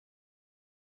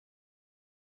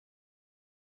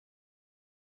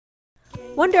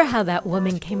Wonder how that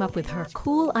woman came up with her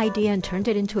cool idea and turned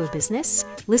it into a business?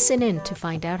 Listen in to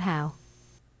find out how.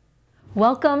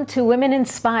 Welcome to Women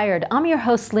Inspired. I'm your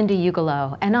host, Linda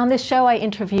Ugolo, and on this show I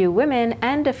interview women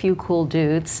and a few cool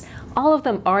dudes, all of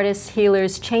them artists,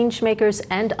 healers, change makers,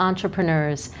 and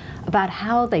entrepreneurs, about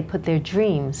how they put their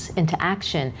dreams into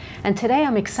action. And today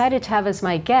I'm excited to have as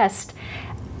my guest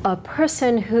a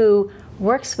person who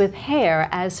works with hair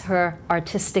as her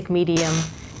artistic medium,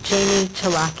 Jamie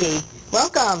Ciarrocchi.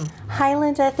 Welcome. Hi,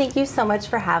 Linda. Thank you so much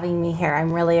for having me here.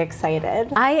 I'm really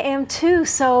excited. I am too.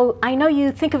 So I know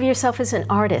you think of yourself as an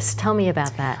artist. Tell me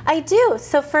about that. I do.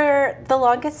 So for the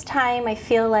longest time, I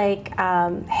feel like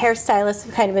hairstylists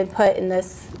have kind of been put in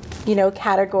this,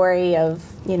 category of,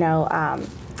 I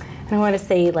don't want to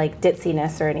say like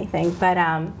ditziness or anything, but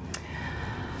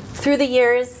through the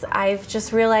years, I've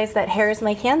just realized that hair is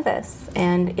my canvas,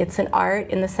 and it's an art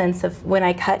in the sense of when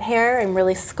I cut hair, I'm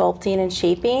really sculpting and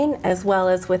shaping, as well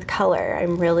as with color.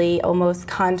 I'm really almost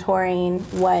contouring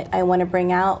what I want to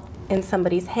bring out in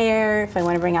somebody's hair, if I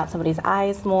want to bring out somebody's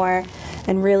eyes more,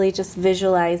 and really just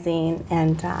visualizing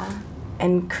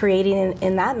and creating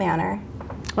in that manner.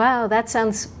 Wow, that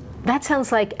sounds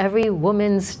like every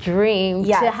woman's dream.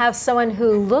 Yes. To have someone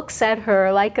who looks at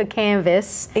her like a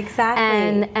canvas.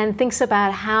 Exactly. And thinks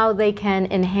about how they can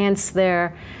enhance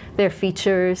their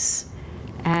features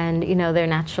and the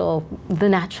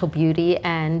natural beauty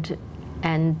and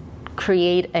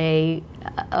create a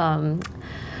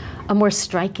more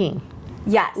striking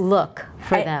look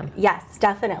for them. Yes,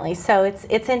 definitely. So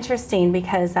it's interesting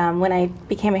because when I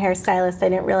became a hairstylist, I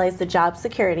didn't realize the job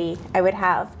security I would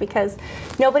have, because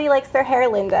nobody likes their hair,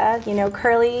 Linda.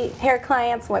 Curly hair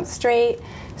clients want straight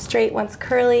wants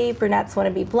curly, brunettes want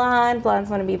to be blonde, blondes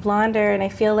want to be blonder, and I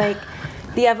feel like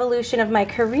the evolution of my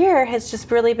career has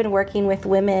just really been working with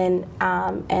women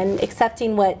and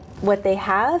accepting what they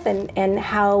have and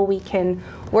how we can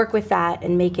work with that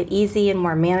and make it easy and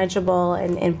more manageable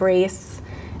and embrace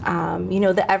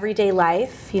the everyday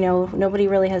life. Nobody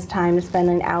really has time to spend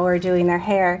an hour doing their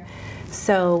hair.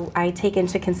 So I take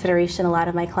into consideration a lot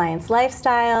of my clients'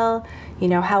 lifestyle.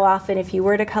 How often, if you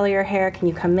were to color your hair, can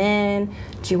you come in?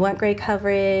 Do you want gray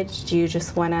coverage? Do you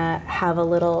just want to have a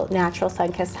little natural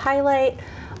sun-kissed highlight?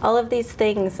 All of these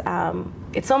things,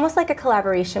 it's almost like a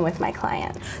collaboration with my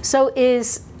clients. So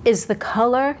is the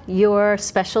color your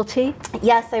specialty?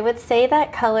 Yes, I would say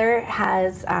that color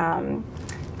has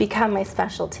become my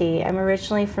specialty. I'm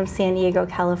originally from San Diego,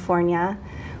 California,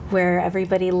 where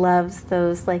everybody loves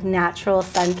those like natural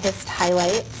sun-kissed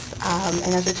highlights.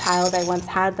 And as a child, I once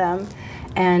had them.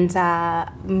 And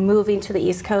moving to the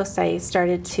East Coast, I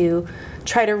started to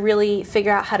try to really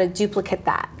figure out how to duplicate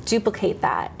that.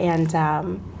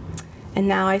 And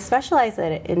now I specialize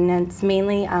in it, and it's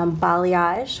mainly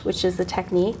balayage, which is the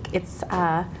technique. It's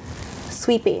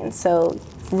sweeping, so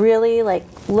really like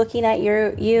looking at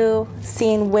you,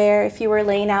 seeing where, if you were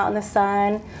laying out in the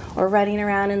sun or running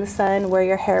around in the sun, where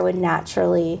your hair would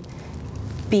naturally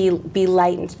be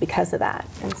lightened because of that.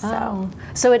 And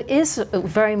so it is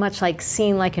very much like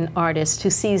seeing like an artist who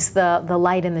sees the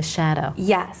light and the shadow.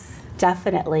 Yes.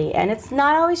 Definitely. And it's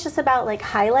not always just about like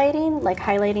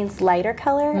highlighting's lighter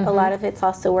color. Mm-hmm. A lot of it's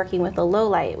also working with a low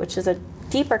light, which is a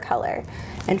deeper color,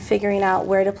 and figuring out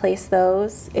where to place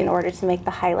those in order to make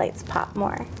the highlights pop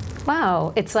more.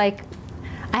 Wow. It's like,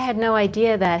 I had no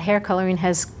idea that hair coloring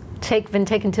has been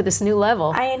taken to this new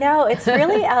level. I know. It's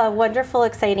really a wonderful,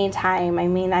 exciting time. I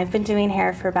mean, I've been doing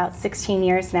hair for about 16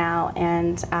 years now,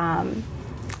 and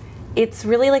it's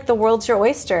really like the world's your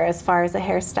oyster as far as a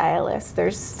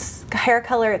hairstylist. Hair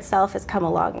color itself has come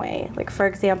a long way. Like, for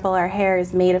example, our hair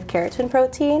is made of keratin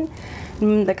protein.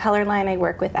 The color line I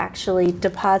work with actually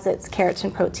deposits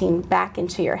keratin protein back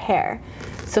into your hair.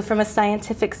 So from a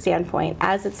scientific standpoint,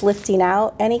 as it's lifting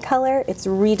out any color, it's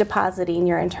redepositing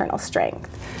your internal strength.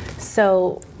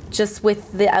 So just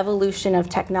with the evolution of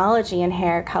technology in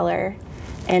hair color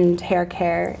and hair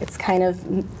care, it's kind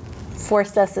of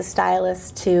forced us as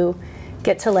stylists to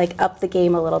get to like up the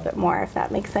game a little bit more, if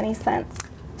that makes any sense.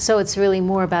 So it's really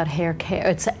more about hair care.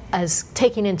 It's as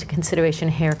taking into consideration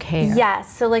hair care.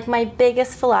 Yes. So like my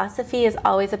biggest philosophy is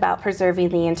always about preserving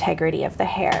the integrity of the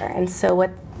hair. And so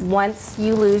once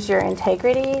you lose your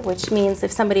integrity, which means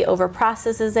if somebody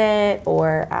overprocesses it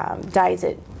or dyes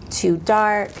it too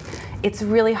dark, it's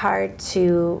really hard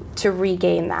to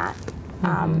regain that.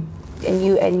 Mm-hmm.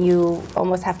 And you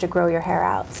almost have to grow your hair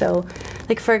out. So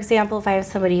like, for example, if I have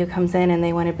somebody who comes in and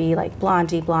they want to be like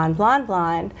blondie, blonde, blonde,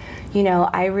 blonde,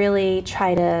 I really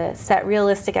try to set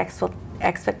realistic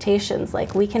expectations.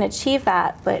 Like, we can achieve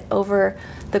that, but over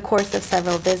the course of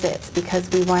several visits, because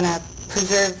we want to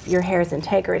preserve your hair's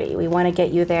integrity. We want to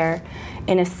get you there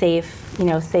in a safe,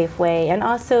 safe way, and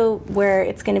also where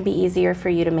it's going to be easier for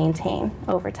you to maintain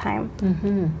over time.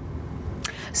 Mm-hmm.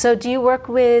 So do you work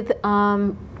with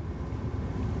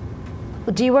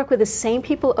the same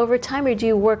people over time, or do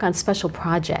you work on special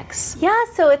projects? Yeah,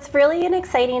 so it's really an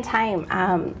exciting time.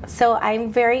 So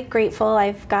I'm very grateful.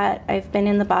 I've been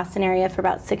in the Boston area for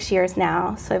about 6 years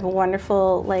now. So I have a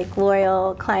wonderful,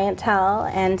 loyal clientele,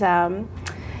 and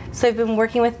so I've been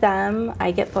working with them.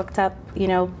 I get booked up,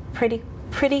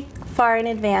 pretty far in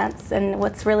advance. And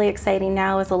what's really exciting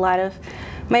now is a lot of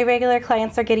my regular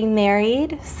clients are getting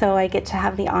married, so I get to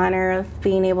have the honor of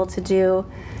being able to do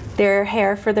their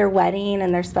hair for their wedding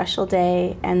and their special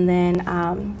day. And then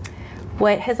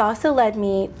what has also led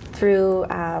me through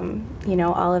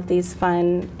all of these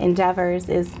fun endeavors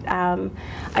is I'm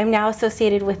now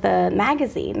associated with a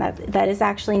magazine that is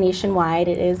actually nationwide.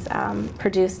 It is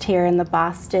produced here in the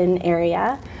Boston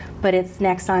area, but it's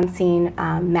Next on Scene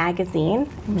magazine.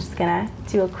 I'm just gonna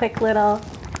do a quick little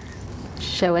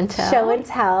show and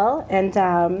tell.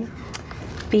 And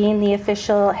being the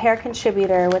official hair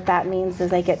contributor, what that means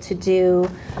is I get to do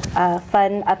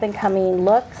fun up-and-coming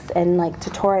looks and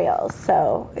tutorials.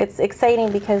 So it's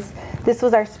exciting because this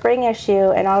was our spring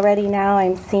issue, and already now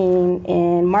I'm seeing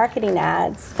in marketing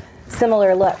ads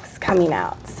similar looks coming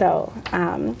out. So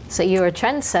you're a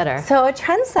trendsetter. So a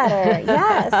trendsetter,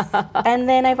 yes. And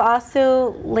then I've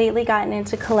also lately gotten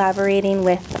into collaborating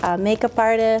with a makeup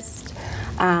artist,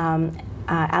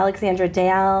 Alexandra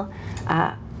Dale,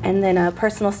 and then a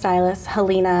personal stylist,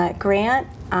 Helena Grant.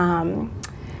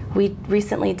 We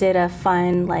recently did a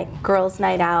fun girls'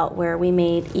 night out where we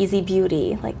made easy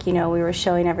beauty. We were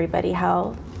showing everybody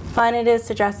how fun it is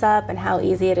to dress up and how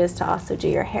easy it is to also do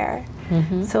your hair.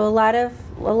 Mm-hmm. So a lot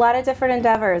of different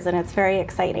endeavors, and it's very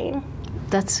exciting.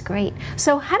 That's great.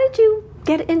 So how did you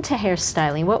get into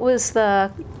hairstyling? What was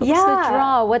the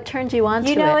draw? What turned you on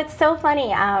to it? It's so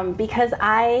funny because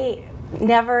I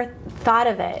never thought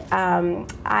of it.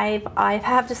 I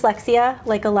have dyslexia,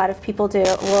 like a lot of people do.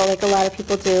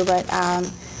 But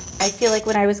I feel like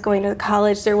when I was going to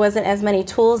college, there wasn't as many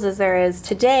tools as there is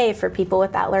today for people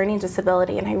with that learning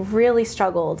disability, and I really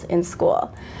struggled in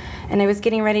school. And I was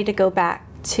getting ready to go back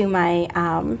to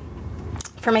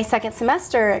for my second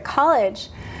semester at college,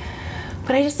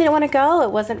 but I just didn't want to go.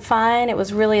 It wasn't fun. It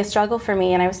was really a struggle for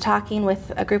me. And I was talking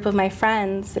with a group of my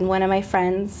friends, and one of my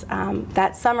friends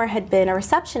that summer had been a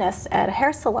receptionist at a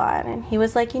hair salon, and he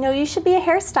was like, you should be a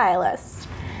hairstylist.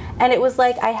 And it was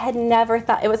like I had never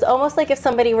thought. It was almost like if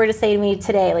somebody were to say to me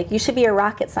today, you should be a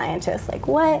rocket scientist.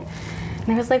 What?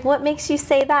 And I was like, what makes you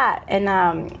say that? And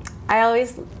I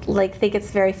always think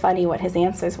it's very funny what his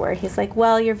answers were. He's like,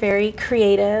 well, you're very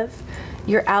creative,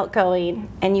 you're outgoing,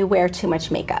 and you wear too much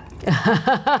makeup.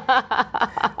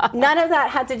 None of that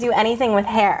had to do anything with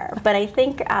hair, but I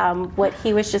think what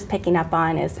he was just picking up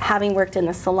on is, having worked in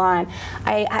the salon,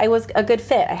 I was a good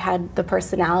fit. I had the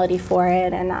personality for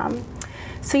it, and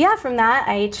so yeah, from that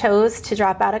I chose to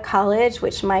drop out of college,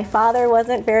 which my father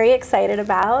wasn't very excited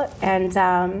about, and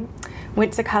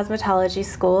went to cosmetology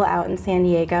school out in San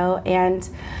Diego, and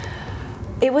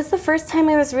it was the first time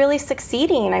I was really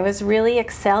succeeding. I was really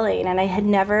excelling, and I had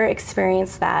never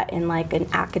experienced that in an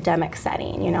academic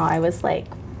setting. I was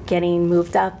getting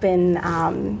moved up in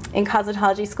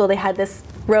cosmetology school. They had this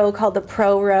row called the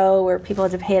pro row where people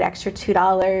had to pay an extra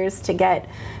 $2 to get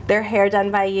their hair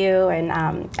done by you, and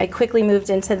I quickly moved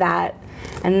into that.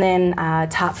 And then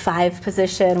top 5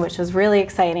 position, which was really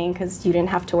exciting because you didn't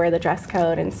have to wear the dress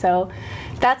code. And so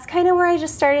that's kind of where I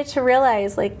just started to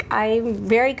realize, I'm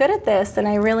very good at this and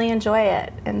I really enjoy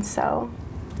it. And so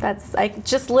I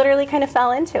just literally kind of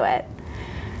fell into it.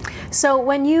 So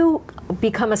when you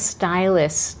become a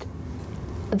stylist,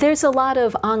 there's a lot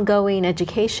of ongoing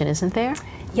education, isn't there?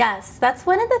 Yes, that's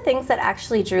one of the things that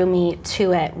actually drew me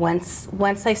to it once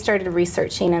I started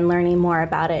researching and learning more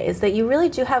about it, is that you really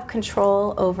do have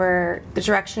control over the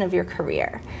direction of your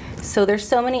career. So there's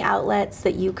so many outlets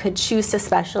that you could choose to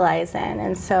specialize in.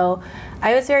 And so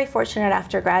I was very fortunate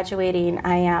after graduating.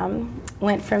 I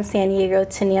went from San Diego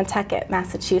to Nantucket,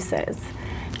 Massachusetts.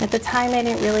 At the time, I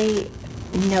didn't really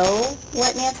know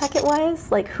what Nantucket was,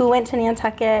 who went to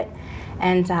Nantucket.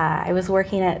 And I was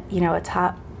working at a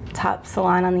top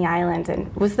salon on the island, and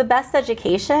it was the best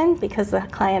education because the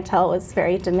clientele was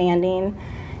very demanding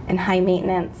and high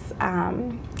maintenance,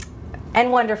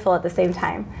 and wonderful at the same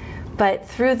time. But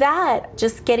through that,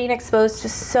 just getting exposed to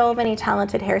so many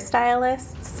talented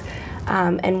hairstylists,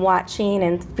 and watching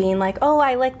and being like, oh,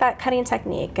 I like that cutting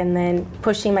technique, and then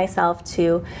pushing myself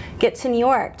to get to New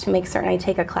York to make certain I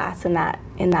take a class in that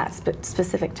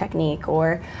specific technique,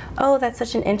 or oh, that's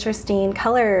such an interesting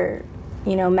color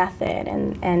method,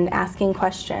 and asking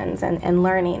questions and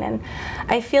learning. And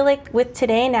I feel like with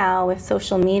today now, with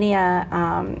social media,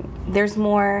 there's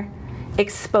more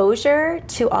exposure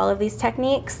to all of these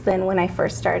techniques than when I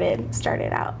first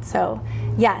started out. So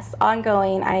yes,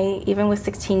 ongoing. Even with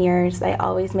 16 years, I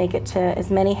always make it to as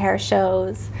many hair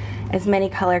shows, as many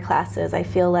color classes. I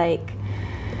feel like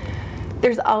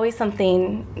there's always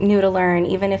something new to learn,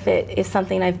 even if it is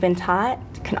something I've been taught.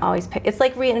 Can always pick. It's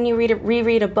like when you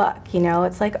reread a book.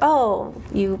 It's like, oh,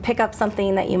 you pick up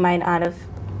something that you might not have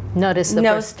noticed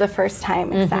the first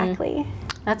time. Exactly.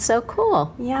 That's so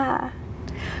cool. Yeah.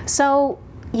 So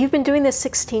you've been doing this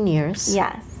 16 years.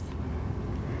 Yes.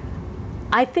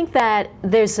 I think that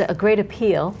there's a great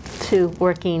appeal to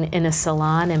working in a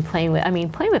salon and playing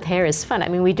with hair is fun. I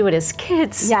mean, we do it as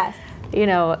kids. Yes.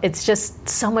 It's just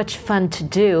so much fun to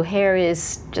do. Hair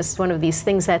is just one of these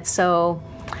things that's so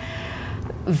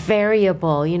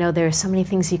variable. There are so many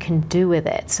things you can do with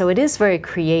it. So it is very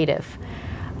creative.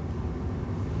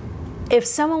 If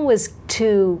someone was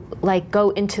to go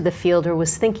into the field or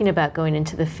was thinking about going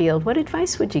into the field, what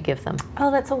advice would you give them? Oh,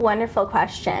 that's a wonderful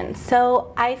question.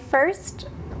 So I first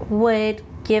would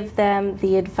give them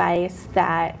the advice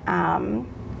that,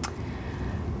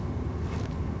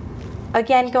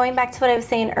 again, going back to what I was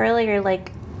saying earlier,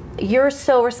 you're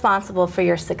so responsible for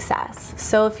your success.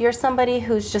 So if you're somebody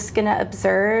who's just going to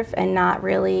observe and not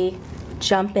really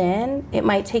jump in, it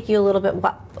might take you a little bit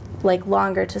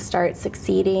longer to start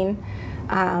succeeding.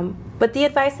 But the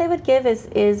advice I would give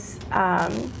is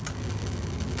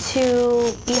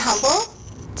to be humble,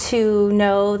 to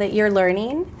know that you're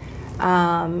learning,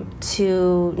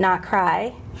 to not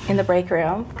cry in the break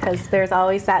room, because there's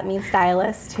always that mean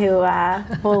stylist who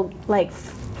will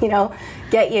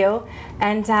get you,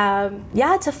 and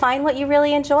to find what you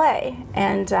really enjoy,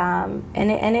 and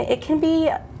it can be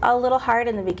a little hard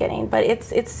in the beginning, but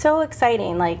it's so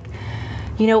exciting.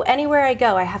 Anywhere I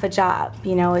go, I have a job.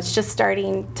 It's just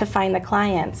starting to find the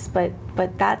clients, but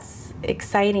that's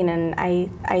exciting, and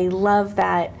I love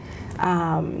that,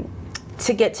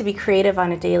 to get to be creative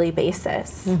on a daily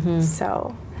basis.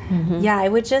 So. Yeah, I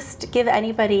would just give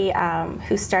anybody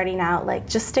who's starting out,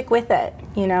 just stick with it.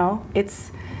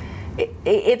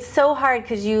 It's so hard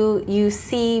because you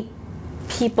see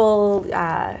people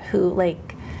who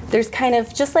there's kind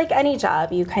of, just like any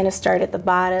job, you kind of start at the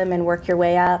bottom and work your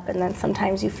way up, and then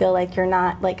sometimes you feel like you're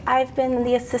not, I've been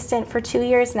the assistant for 2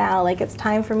 years now, it's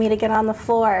time for me to get on the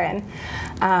floor, and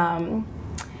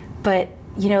but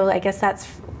I guess that's,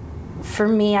 for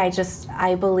me,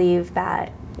 I believe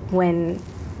that when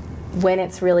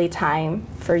it's really time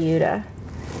for you to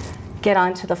get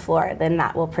onto the floor, then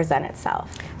that will present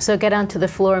itself. So get onto the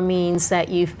floor means that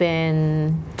you've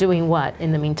been doing what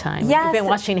in the meantime? Yes. You've been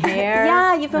washing hair?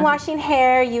 Yeah, you've been washing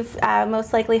hair. You've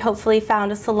most likely, hopefully,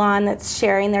 found a salon that's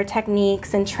sharing their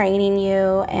techniques and training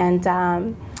you,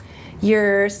 and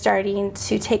you're starting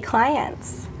to take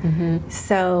clients.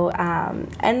 So,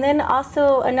 and then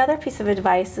also another piece of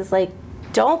advice is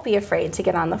don't be afraid to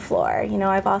get on the floor.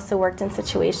 I've also worked in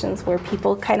situations where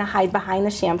people kind of hide behind the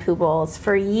shampoo bowls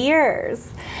for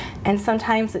years, and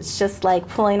sometimes it's just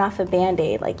pulling off a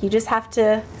Band-Aid. You have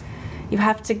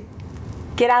to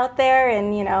get out there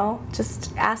and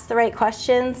just ask the right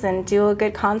questions and do a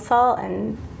good consult,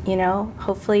 and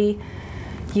hopefully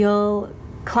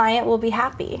client will be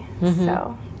happy.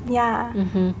 So yeah.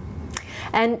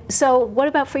 And so what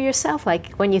about for yourself?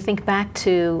 When you think back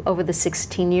to over the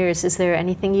 16 years, is there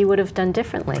anything you would have done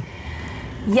differently?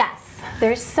 Yes,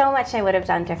 there's so much I would have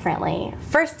done differently.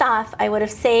 First off, I would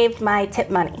have saved my tip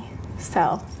money.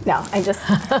 So, no, I just,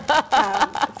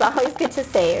 it's always good to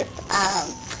save.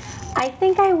 I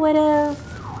think I would have,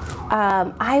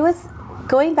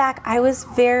 going back, I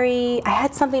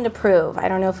had something to prove. I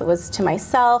don't know if it was to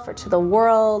myself or to the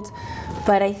world,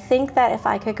 but I think that if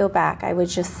I could go back, I would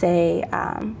just say,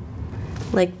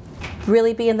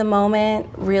 really be in the moment,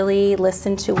 really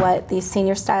listen to what these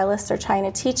senior stylists are trying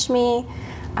to teach me.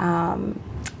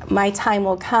 My time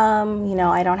will come,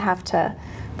 I don't have to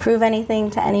prove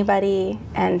anything to anybody,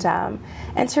 and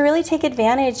to really take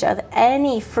advantage of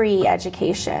any free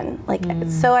education.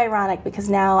 It's so ironic because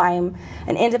now I'm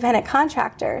an independent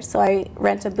contractor, so I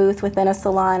rent a booth within a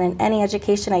salon, and any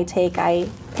education I take, I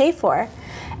pay for.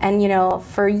 And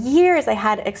for years I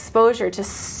had exposure to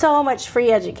so much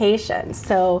free education.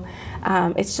 So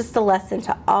it's just a lesson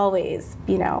to always,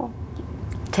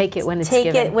 take it when it's take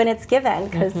given. it when it's given,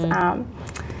 because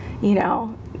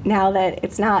now that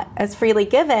it's not as freely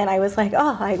given, I was like,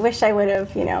 oh, I wish I would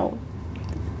have, you know,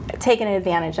 taken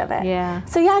advantage of it. Yeah.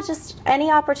 So yeah, just any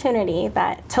opportunity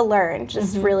that to learn,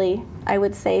 just really, I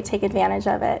would say, take advantage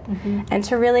of it, and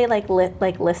to really like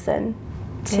listen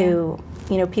to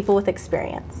you know, people with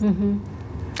experience.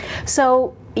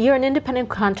 So you're an independent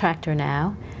contractor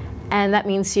now, and that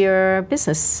means you're a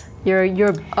business. You're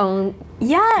your own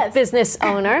business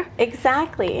owner.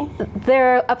 Exactly.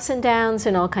 There are ups and downs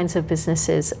in all kinds of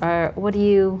businesses. What do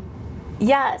you?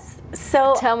 Yes.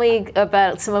 So Tell me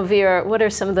about what are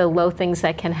some of the low things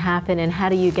that can happen, and how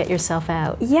do you get yourself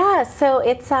out? yeah, so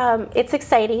it's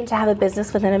exciting to have a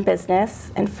business within a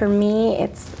business, and for me,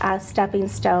 it's a stepping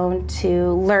stone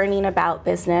to learning about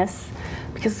business.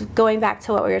 Because going back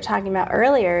to what we were talking about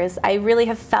earlier, is I really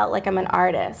have felt like I'm an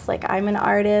artist. Like I'm an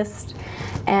artist,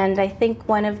 and I think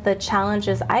one of the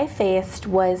challenges I faced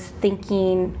was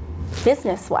thinking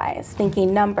business-wise,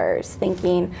 thinking numbers,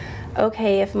 thinking,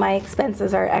 okay, if my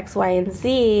expenses are X, Y, and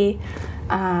Z,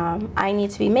 I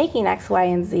need to be making X, Y,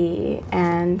 and Z,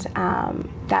 and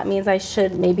that means I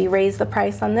should maybe raise the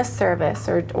price on this service,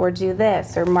 or do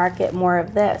this, or market more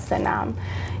of this, and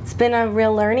it's been a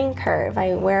real learning curve.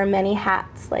 I wear many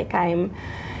hats. Like I'm,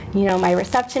 you know, my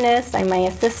receptionist, I'm my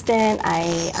assistant,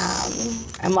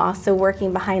 I'm also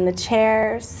working behind the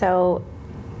chair. So,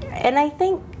 and I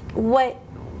think what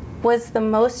was the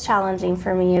most challenging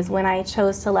for me is when I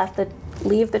chose to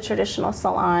leave the traditional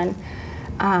salon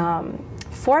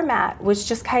format, was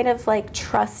just kind of like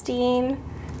trusting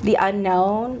the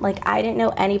unknown. Like I didn't know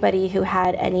anybody who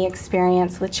had any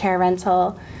experience with chair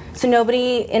rental. So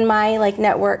nobody in my like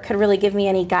network could really give me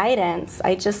any guidance.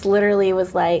 I just literally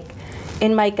was like,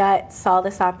 in my gut, saw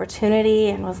this opportunity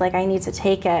and was like, I need to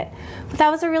take it. But that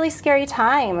was a really scary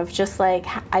time of just like,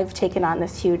 I've taken on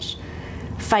this huge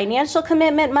financial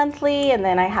commitment monthly, and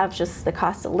then I have just the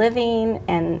cost of living,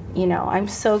 and you know, I'm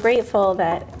so grateful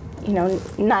that, you know,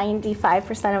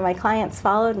 95% of my clients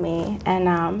followed me, and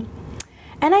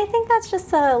I think that's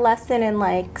just a lesson in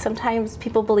like sometimes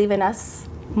people believe in us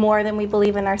more than we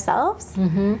believe in ourselves,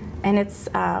 and it's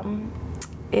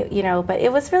you know, but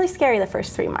it was really scary the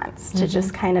first 3 months to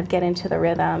just kind of get into the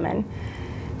rhythm. And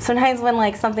sometimes when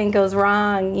like something goes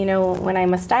wrong, you know, when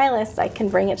I'm a stylist, I can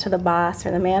bring it to the boss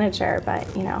or the manager,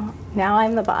 but you know, now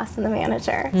I'm the boss and the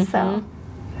manager.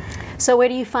 So where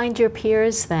do you find your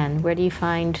peers then? Where do you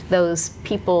find those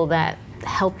people that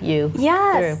help you?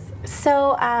 Yes. Through?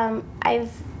 So I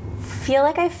feel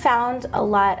like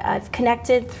I've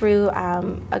connected through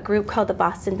a group called the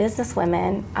Boston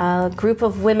Businesswomen, a group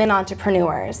of women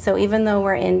entrepreneurs. So even though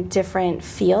we're in different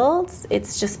fields,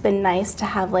 it's just been nice to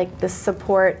have like the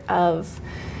support of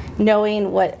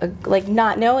knowing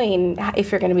not knowing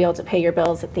if you're going to be able to pay your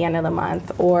bills at the end of the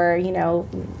month, or you know,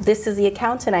 this is the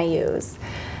accountant I use.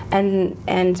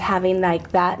 And having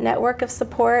like that network of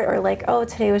support, or like, oh,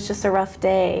 today was just a rough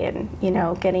day, and you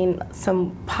know, getting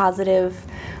some positive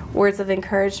words of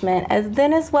encouragement,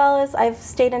 as well as I've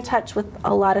stayed in touch with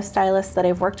a lot of stylists that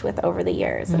I've worked with over the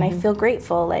years, and I feel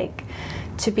grateful like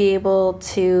to be able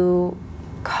to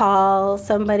call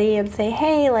somebody and say,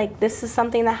 hey, like this is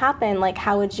something that happened, like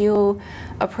how would you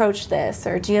approach this,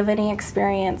 or do you have any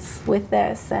experience with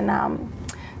this? And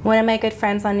one of my good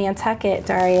friends on Nantucket,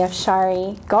 Daria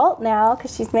Shari Galt now,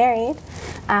 because she's married,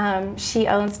 she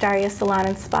owns Daria Salon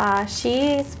and Spa.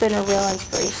 She's been a real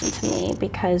inspiration to me,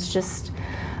 because just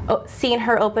seeing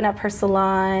her open up her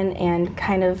salon and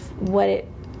kind of what it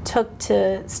took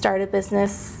to start a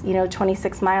business, you know,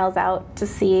 26 miles out to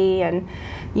sea, and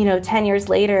you know, 10 years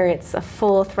later it's a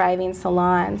full thriving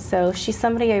salon. So she's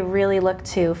somebody I really look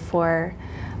to for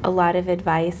a lot of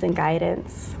advice and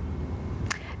guidance.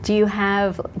 Do you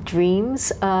have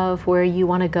dreams of where you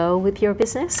want to go with your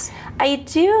business? I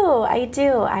do. I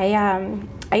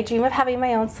dream of having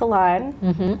my own salon,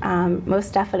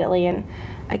 most definitely. And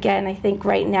again, I think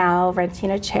right now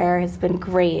renting a chair has been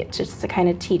great, just to kind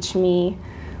of teach me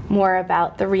more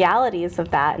about the realities of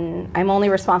that. And I'm only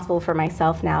responsible for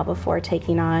myself now before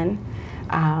taking on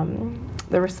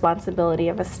the responsibility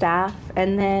of a staff.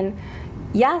 And then,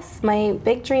 yes, my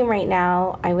big dream right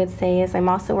now, I would say, is I'm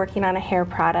also working on a hair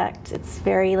product. It's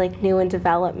very like new in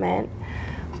development,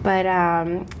 but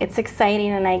it's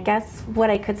exciting. And I guess what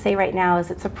I could say right now is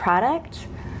it's a product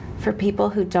for people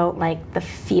who don't like the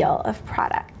feel of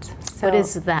product. So, what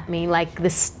does that mean? Like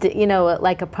this, you know,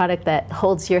 like a product that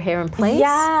holds your hair in place?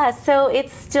 Yeah, so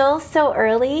it's still so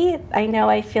early. I know,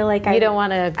 I feel like you don't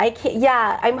want to. I can't.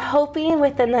 Yeah, I'm hoping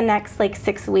within the next like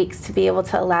 6 weeks to be able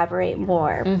to elaborate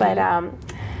more. But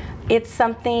it's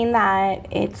something that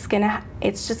it's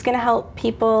just gonna help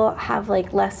people have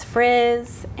like less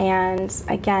frizz, and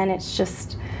again, it's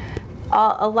just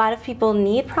a lot of people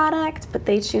need product, but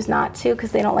they choose not to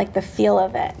because they don't like the feel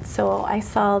of it. So I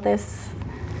saw this,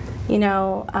 you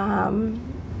know,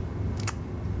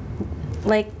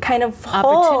 like kind of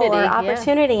hole or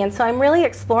opportunity, and so I'm really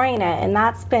exploring it, and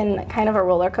that's been kind of a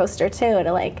roller coaster too,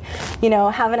 to like, you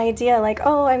know, have an idea like,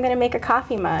 oh, I'm going to make a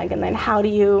coffee mug, and then how do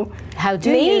you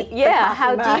do you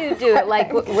do it?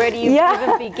 Like, where do you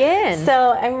even begin?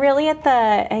 So I'm really at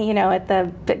the, you know, at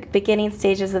the beginning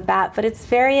stages of that, but it's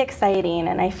very exciting,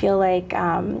 and I feel like,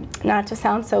 not to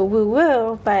sound so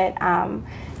woo-woo, but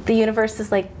the universe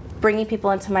is like bringing people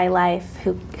into my life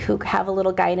who have a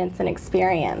little guidance and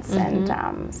experience,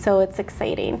 and so it's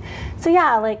exciting. So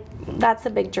yeah, like that's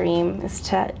a big dream, is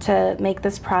to make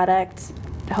this product.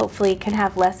 Hopefully, can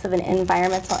have less of an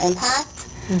environmental impact,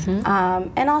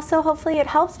 and also hopefully it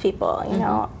helps people. You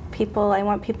know, I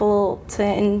want people to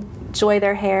enjoy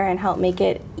their hair and help make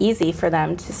it easy for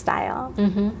them to style.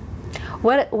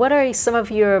 What are some of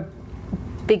your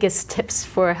biggest tips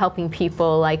for helping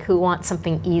people like who want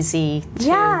something easy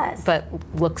but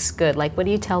looks good? Like, what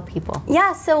do you tell people?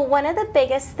 Yeah, so one of the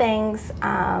biggest things,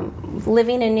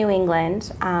 living in New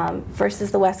England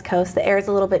versus the West Coast, the air is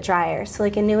a little bit drier. So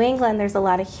like in New England, there's a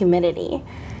lot of humidity.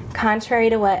 Contrary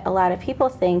to what a lot of people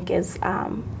think, is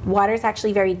water is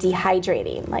actually very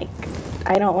dehydrating. Like,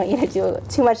 I don't want you to do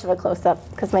too much of a close-up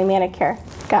because my manicure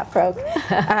got broke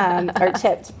or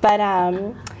chipped, but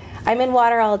I'm in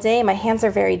water all day. My hands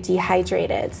are very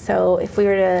dehydrated. So if we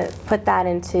were to put that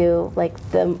into like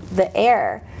the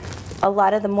air, a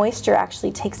lot of the moisture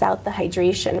actually takes out the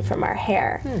hydration from our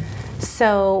hair.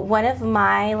 So one of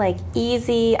my like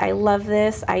easy, I love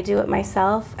this, I do it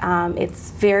myself, it's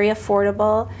very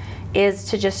affordable, is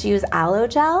to just use aloe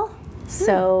gel.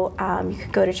 So you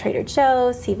could go to Trader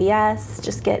Joe's, CVS,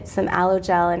 just get some aloe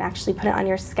gel and actually put it on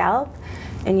your scalp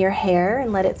and your hair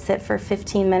and let it sit for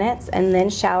 15 minutes and then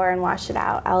shower and wash it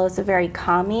out. Aloe is a very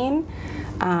calming.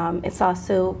 It's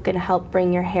also going to help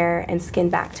bring your hair and skin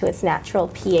back to its natural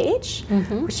pH,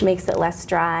 which makes it less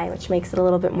dry, which makes it a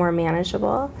little bit more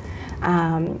manageable.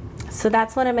 So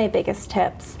that's one of my biggest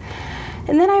tips.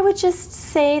 And then I would just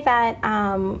say that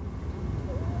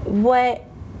what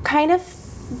kind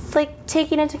of like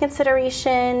taking into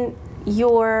consideration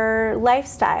your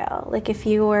lifestyle. Like if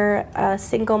you were a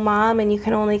single mom and you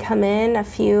can only come in a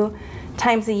few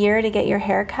times a year to get your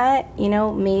hair cut, you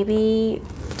know, maybe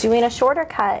doing a shorter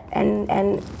cut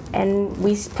and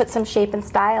we put some shape and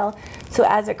style so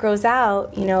as it grows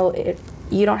out, you know,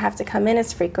 you don't have to come in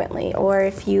as frequently. Or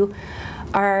if you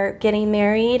are getting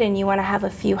married and you want to have a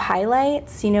few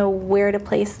highlights, you know, where to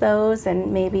place those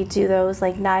and maybe do those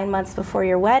like 9 months before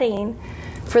your wedding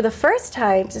for the first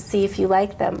time to see if you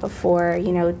like them before,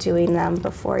 you know, doing them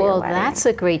before your wedding. Well, that's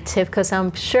a great tip, because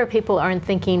I'm sure people aren't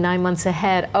thinking 9 months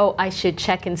ahead, oh, I should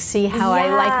check and see how I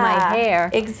like my hair.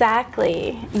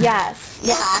 Exactly. Yes.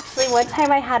 Yeah, actually one time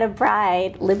I had a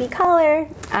bride, Libby Collar,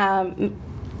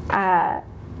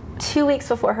 2 weeks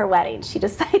before her wedding, she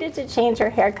decided to change her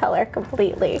hair color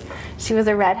completely. She was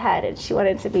a redhead and she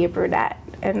wanted to be a brunette.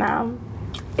 And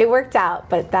it worked out,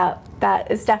 but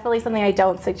that is definitely something I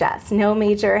don't suggest. No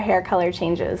major hair color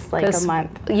changes like a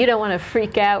month. You don't want to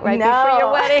freak out right before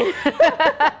your wedding.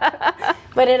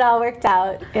 But it all worked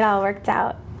out. It all worked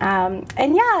out.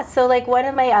 And yeah, so like one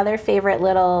of my other favorite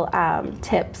little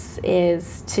tips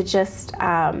is to just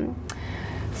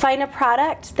find a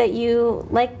product that you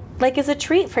like as a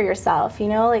treat for yourself. You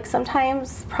know, like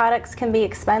sometimes products can be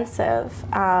expensive.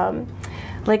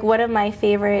 Like one of my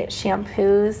favorite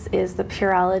shampoos is the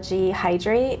Pureology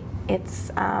Hydrate.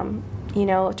 It's, you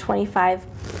know,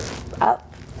 25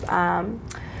 up.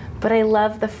 But I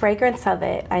love the fragrance of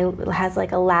it. It has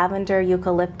like a lavender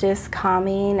eucalyptus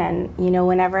calming, and you know,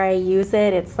 whenever I use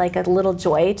it, it's like a little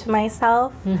joy to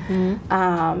myself. You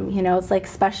know, it's like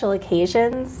special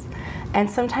occasions, and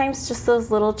sometimes just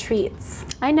those little treats.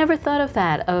 I never thought of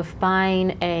that, of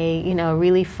buying a, you know,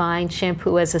 really fine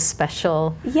shampoo as a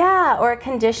special. Yeah, or a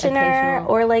conditioner,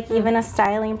 or like even a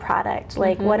styling product.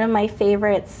 Like one of my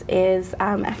favorites is,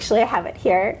 actually I have it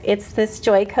here. It's this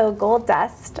Joico Gold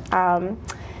Dust.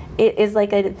 It is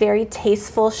like a very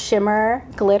tasteful shimmer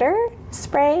glitter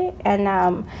spray, and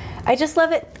I just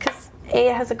love it because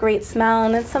it has a great smell,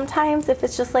 and then sometimes if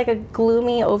it's just like a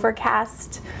gloomy,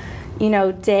 overcast, you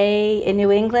know, day in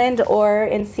New England or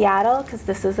in Seattle, because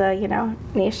this is a, you know,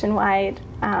 nationwide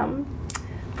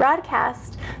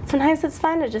broadcast, sometimes it's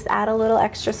fun to just add a little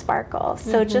extra sparkle.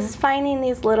 So just finding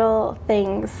these little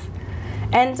things.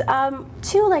 And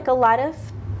too, like a lot of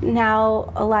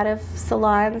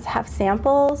salons have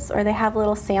samples, or they have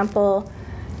little sample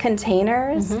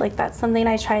containers. Like that's something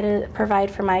I try to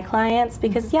provide for my clients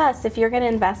because yes, if you're going to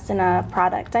invest in a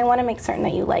product, I want to make certain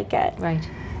that you like it. Right.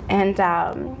 And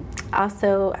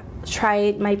also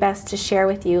try my best to share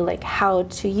with you like how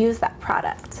to use that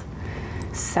product.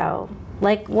 So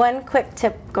like one quick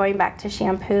tip going back to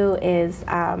shampoo is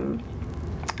a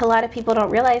lot of people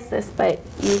don't realize this, but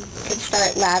you could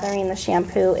start lathering the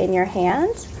shampoo in your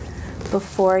hand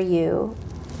before you,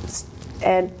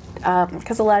 and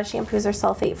because a lot of shampoos are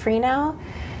sulfate free now,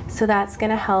 so that's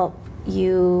going to help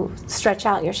you stretch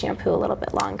out your shampoo a little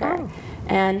bit longer. Oh.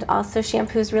 And also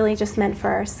shampoo is really just meant for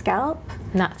our scalp.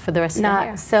 Not for the rest of the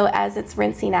hair. So as it's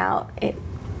rinsing out, it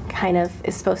kind of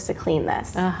is supposed to clean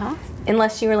this.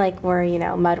 Unless you were you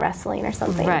know, mud wrestling or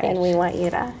something, then we want you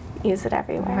to use it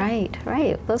everywhere.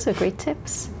 Right. Those are great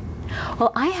tips.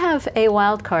 Well, I have a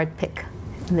wild card pick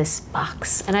in this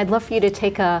box, and I'd love for you to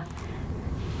take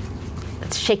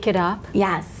let's shake it up.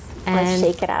 Yes, let's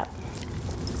shake it up.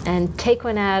 And take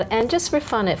one out and just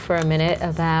riff on it for a minute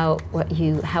about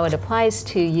how it applies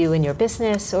to you in your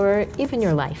business or even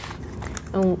your life.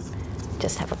 And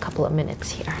just have a couple of minutes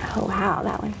here. Oh wow,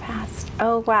 that went fast.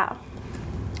 Oh wow,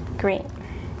 great.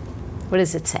 What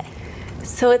does it say?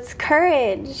 So it's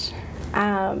courage.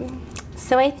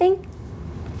 So I think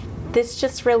this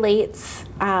just relates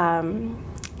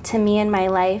to me in my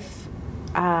life.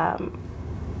 I've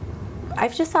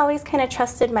just always kind of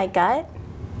trusted my gut.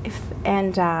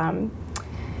 And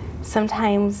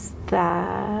sometimes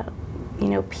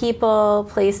people,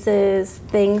 places,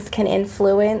 things can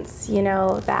influence,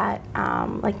 that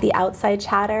like the outside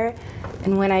chatter.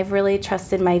 And when I've really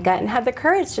trusted my gut and had the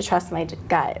courage to trust my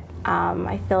gut,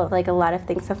 I feel like a lot of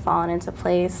things have fallen into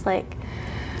place. Like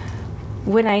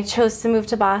when I chose to move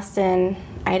to Boston,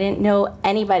 I didn't know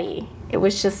anybody. It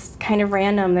was just kind of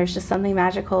random. There's just something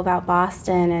magical about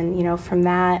Boston. And, from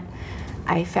that,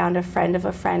 I found a friend of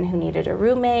a friend who needed a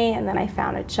roommate, and then I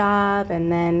found a job,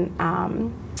 and then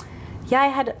I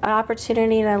had an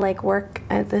opportunity to work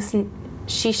at this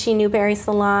Shishi Newberry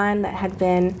salon that had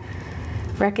been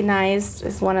recognized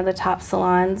as one of the top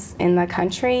salons in the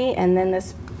country, and then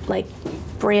this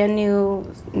brand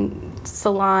new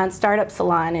startup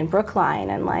salon in Brookline,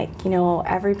 and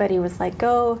everybody was like,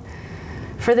 go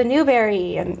for the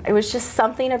Newberry, and it was just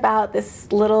something about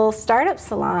this little startup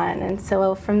salon. And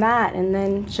so from that, and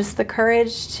then just the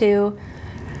courage to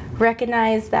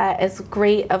recognize that as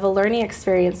great of a learning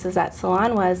experience as that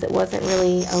salon was, it wasn't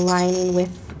really aligning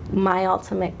with my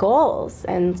ultimate goals,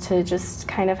 and to just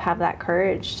kind of have that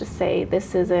courage to say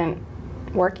this isn't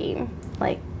working,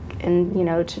 and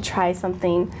to try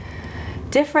something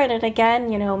different. And again,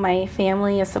 my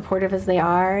family, as supportive as they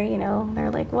are,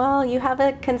 they're like, well, you have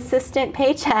a consistent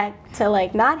paycheck to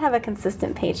not have a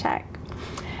consistent paycheck.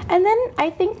 And then I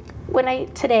think when I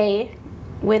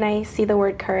see the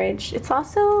word courage, it's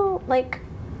also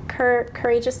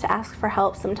courageous to ask for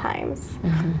help sometimes.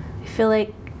 I feel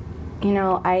like,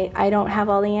 I don't have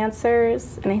all the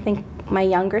answers, and I think my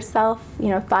younger self,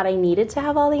 thought I needed to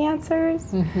have all the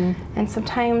answers. And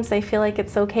sometimes I feel like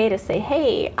it's okay to say,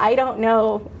 hey, I don't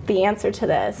know the answer to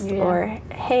this, or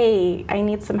hey, I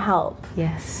need some help.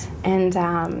 Yes. And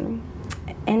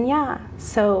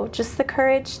so just the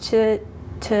courage to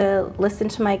listen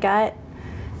to my gut,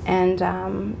 and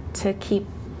to keep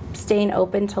staying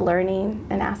open to learning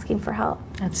and asking for help.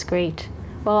 That's great.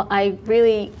 Well, I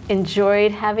really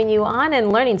enjoyed having you on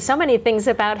and learning so many things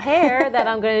about hair that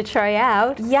I'm going to try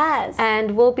out. Yes.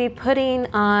 And we'll be putting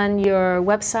on your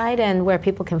website and where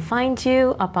people can find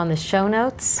you up on the show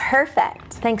notes.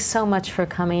 Perfect. Thanks so much for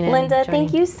coming in. Linda,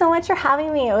 thank you so much for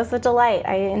having me. It was a delight.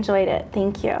 I enjoyed it.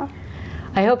 Thank you.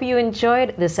 I hope you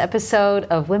enjoyed this episode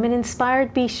of Women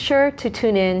Inspired. Be sure to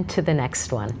tune in to the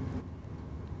next one.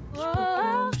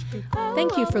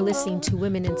 Thank you for listening to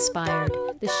Women Inspired.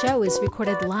 The show is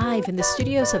recorded live in the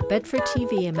studios of Bedford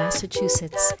TV in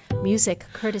Massachusetts. Music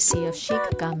courtesy of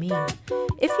Sheikh Gamin.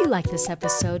 If you like this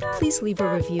episode, please leave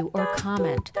a review or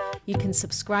comment. You can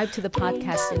subscribe to the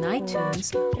podcast in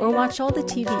iTunes or watch all the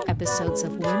TV episodes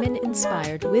of Women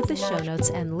Inspired with the show notes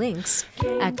and links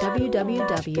at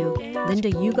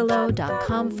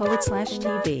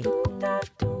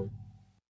www.lindayugalo.com/TV.